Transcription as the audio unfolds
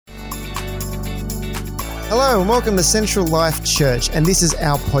Hello and welcome to Central Life Church, and this is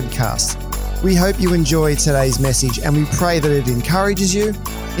our podcast. We hope you enjoy today's message, and we pray that it encourages you,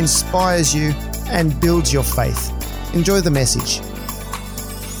 inspires you, and builds your faith. Enjoy the message.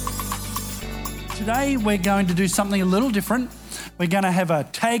 Today we're going to do something a little different. We're going to have a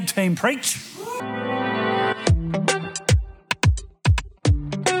tag team preach.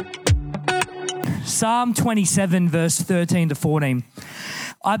 Psalm 27 verse 13 to 14.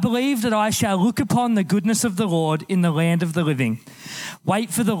 I believe that I shall look upon the goodness of the Lord in the land of the living. Wait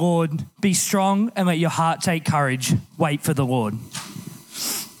for the Lord, be strong and let your heart take courage. Wait for the Lord.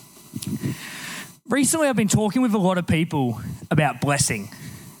 Recently I've been talking with a lot of people about blessing.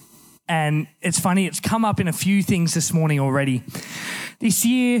 And it's funny, it's come up in a few things this morning already. This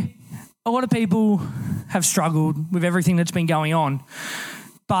year, a lot of people have struggled with everything that's been going on.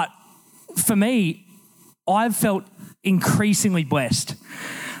 But for me, I've felt increasingly blessed.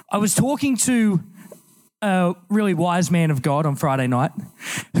 I was talking to a really wise man of God on Friday night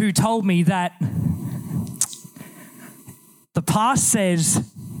who told me that the past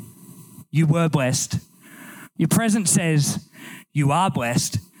says you were blessed, your present says you are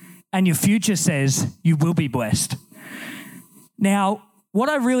blessed, and your future says you will be blessed. Now, what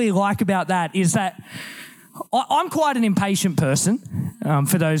I really like about that is that I'm quite an impatient person,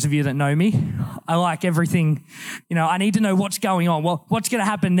 for those of you that know me. I like everything, I need to know what's going on. Well, what's going to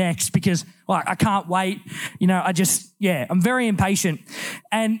happen next? Because I can't wait. I'm very impatient.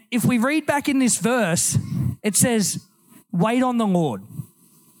 And if we read back in this verse, it says, wait on the Lord.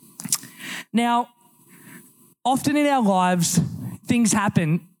 Now, often in our lives, things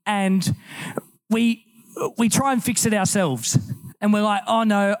happen and we try and fix it ourselves. And we're like, oh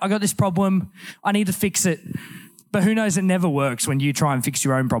no, I got this problem. I need to fix it. But who knows, it never works when you try and fix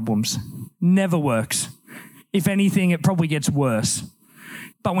your own problems. Never works. If anything, it probably gets worse.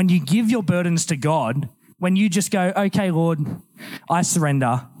 But when you give your burdens to God, when you just go, okay, Lord, I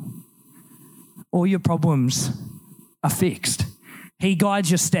surrender, all your problems are fixed. He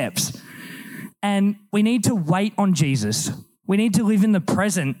guides your steps. And we need to wait on Jesus. We need to live in the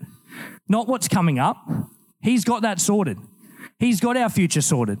present, not what's coming up. He's got that sorted. He's got our future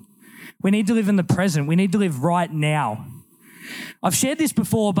sorted. We need to live in the present. We need to live right now. I've shared this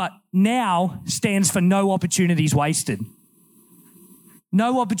before, but now stands for no opportunities wasted.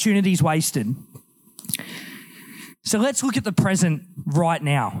 No opportunities wasted. So let's look at the present right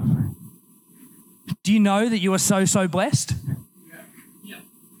now. Do you know that you are so blessed? Yeah.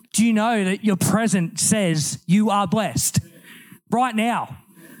 Do you know that your present says you are blessed right now?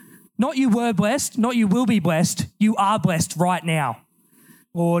 Not you were blessed, not you will be blessed. You are blessed right now.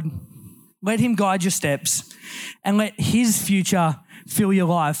 Lord, let him guide your steps and let his future fill your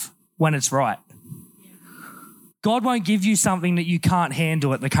life when it's right. God won't give you something that you can't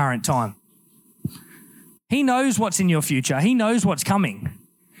handle at the current time. He knows what's in your future. He knows what's coming.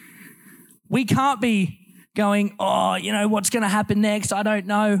 We can't be going, what's going to happen next? I don't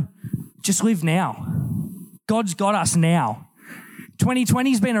know. Just live now. God's got us now.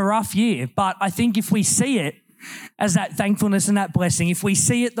 2020's been a rough year, but I think if we see it as that thankfulness and that blessing, if we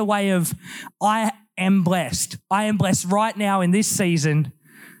see it the way of I am blessed right now in this season,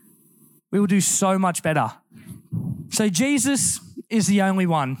 we will do so much better. So Jesus is the only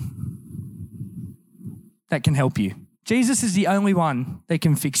one that can help you. Jesus is the only one that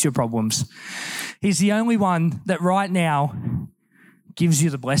can fix your problems. He's the only one that right now gives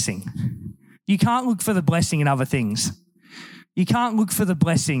you the blessing. You can't look for the blessing in other things. You can't look for the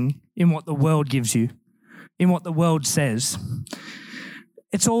blessing in what the world gives you, in what the world says.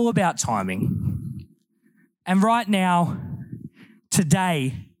 It's all about timing. And right now,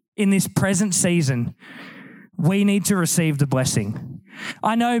 today, in this present season, we need to receive the blessing.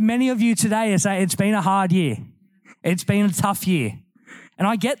 I know many of you today are saying it's been a hard year. It's been a tough year. And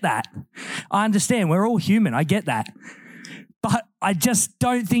I get that. I understand. We're all human. I get that. But I just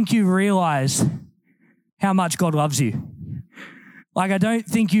don't think you realize how much God loves you. I don't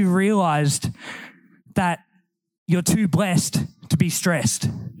think you realized that you're too blessed to be stressed.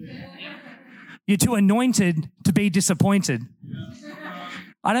 You're too anointed to be disappointed.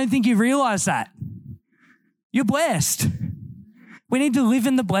 I don't think you realize that. You're blessed. We need to live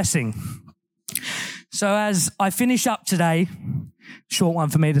in the blessing. So as I finish up today, short one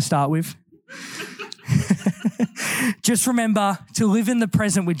for me to start with, just remember to live in the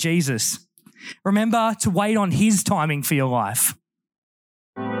present with Jesus. Remember to wait on his timing for your life.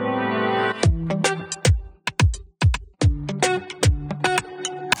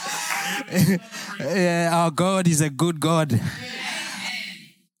 Our God is a good God.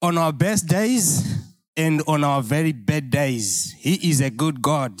 On our best days and on our very bad days, he is a good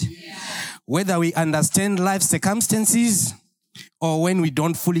God. Whether we understand life circumstances or when we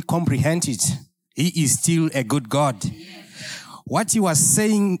don't fully comprehend it, He is still a good God. What He was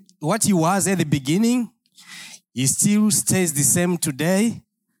saying, what He was at the beginning, He still stays the same today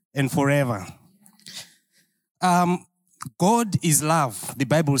and forever. God is love. The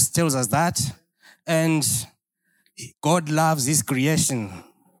Bible tells us that. And God loves His creation.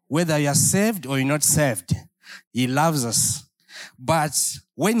 Whether you are saved or you're not saved, He loves us. But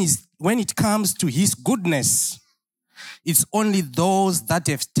when it comes to His goodness, it's only those that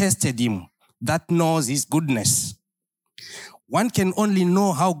have tested Him that knows His goodness. One can only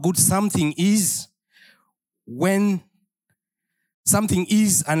know how good something is when something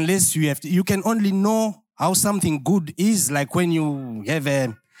is, unless you can only know how something good is, like when you have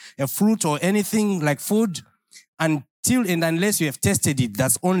a fruit or anything like food, until and unless you have tested it,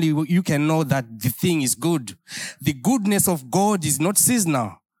 that's only you can know that the thing is good. The goodness of God is not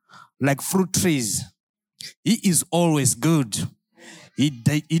seasonal, like fruit trees. He is always good. He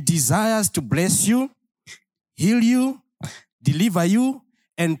desires to bless you, heal you, deliver you,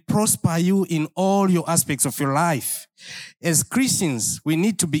 and prosper you in all your aspects of your life. As Christians, we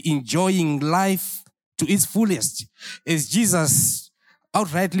need to be enjoying life to its fullest. As Jesus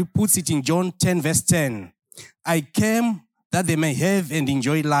outrightly puts it in John 10, verse 10, I came that they may have and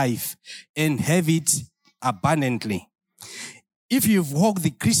enjoy life and have it abundantly. If you've walked the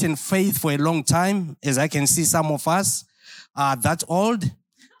Christian faith for a long time, as I can see some of us are that old,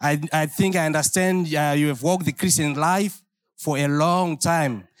 I think I understand you have walked the Christian life for a long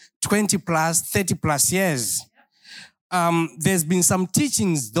time, 20 plus, 30 plus years. There's been some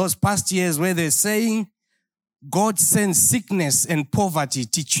teachings those past years where they're saying God sends sickness and poverty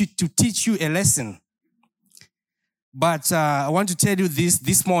to teach you a lesson. But I want to tell you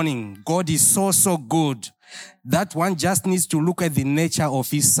this morning, God is so good that one just needs to look at the nature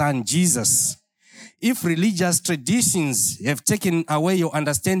of His Son, Jesus. If religious traditions have taken away your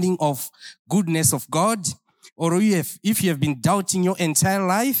understanding of goodness of God, or if you have been doubting your entire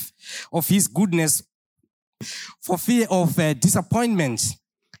life of His goodness for fear of disappointment,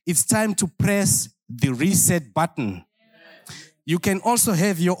 it's time to press the reset button. You can also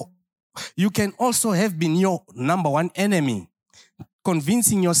have been your number one enemy,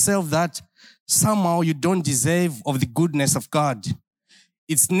 convincing yourself that somehow you don't deserve of the goodness of God.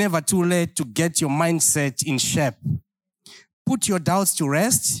 It's never too late to get your mindset in shape. Put your doubts to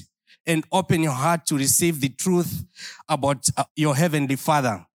rest and open your heart to receive the truth about your Heavenly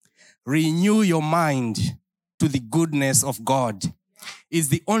Father. Renew your mind to the goodness of God. It's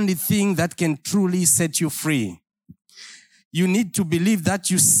the only thing that can truly set you free. You need to believe that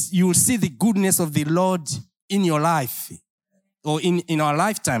you will see the goodness of the Lord in your life or in our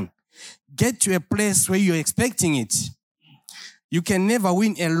lifetime. Get to a place where you're expecting it. You can never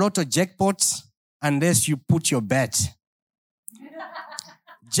win a lotto jackpot unless you put your bet.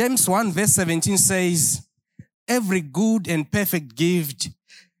 James 1 verse 17 says, every good and perfect gift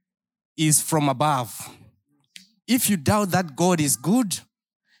is from above. If you doubt that God is good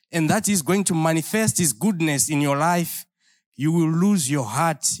and that He's going to manifest His goodness in your life, you will lose your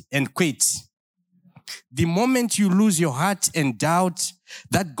heart and quit. The moment you lose your heart and doubt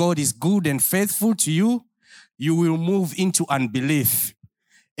that God is good and faithful to you, you will move into unbelief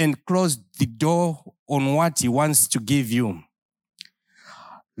and close the door on what He wants to give you.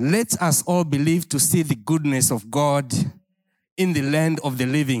 Let us all believe to see the goodness of God in the land of the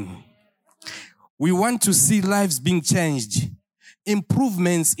living. We want to see lives being changed,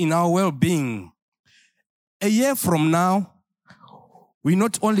 improvements in our well-being. A year from now, we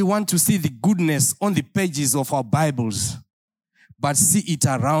not only want to see the goodness on the pages of our Bibles, but see it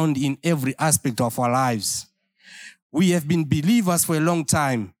around in every aspect of our lives. We have been believers for a long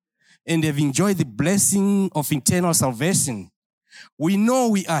time and have enjoyed the blessing of eternal salvation. We know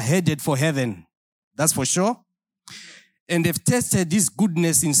we are headed for heaven, that's for sure, and have tested this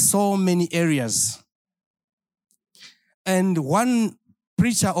goodness in so many areas. And one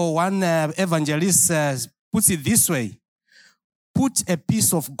preacher or one evangelist puts it this way: put a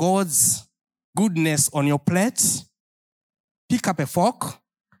piece of God's goodness on your plate, pick up a fork,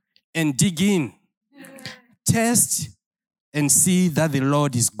 and dig in. Test and see that the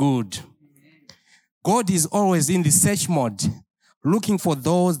Lord is good. God is always in the search mode, looking for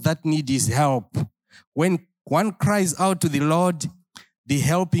those that need His help. When one cries out to the Lord, the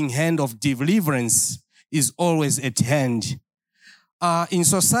helping hand of deliverance is always at hand. In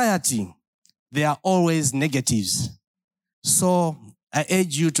society, there are always negatives. So I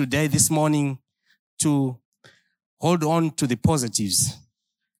urge you today, this morning, to hold on to the positives.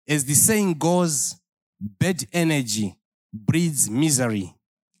 As the saying goes, bad energy breeds misery.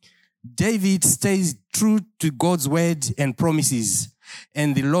 David stays true to God's word and promises,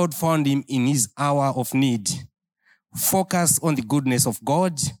 and the Lord found him in his hour of need. Focus on the goodness of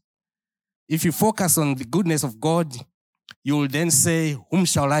God. If you focus on the goodness of God, you will then say, whom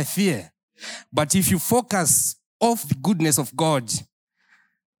shall I fear? But if you focus off the goodness of God,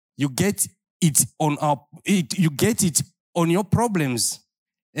 you get it on your problems,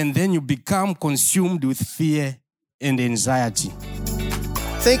 and then you become consumed with fear and anxiety.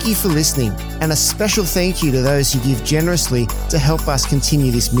 Thank you for listening, and a special thank you to those who give generously to help us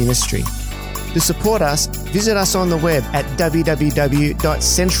continue this ministry. To support us, visit us on the web at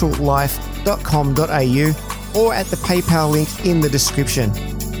www.centrallife.com.au or at the PayPal link in the description.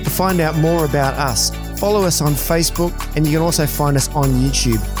 To find out more about us, follow us on Facebook, and you can also find us on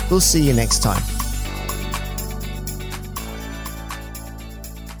YouTube. We'll see you next time.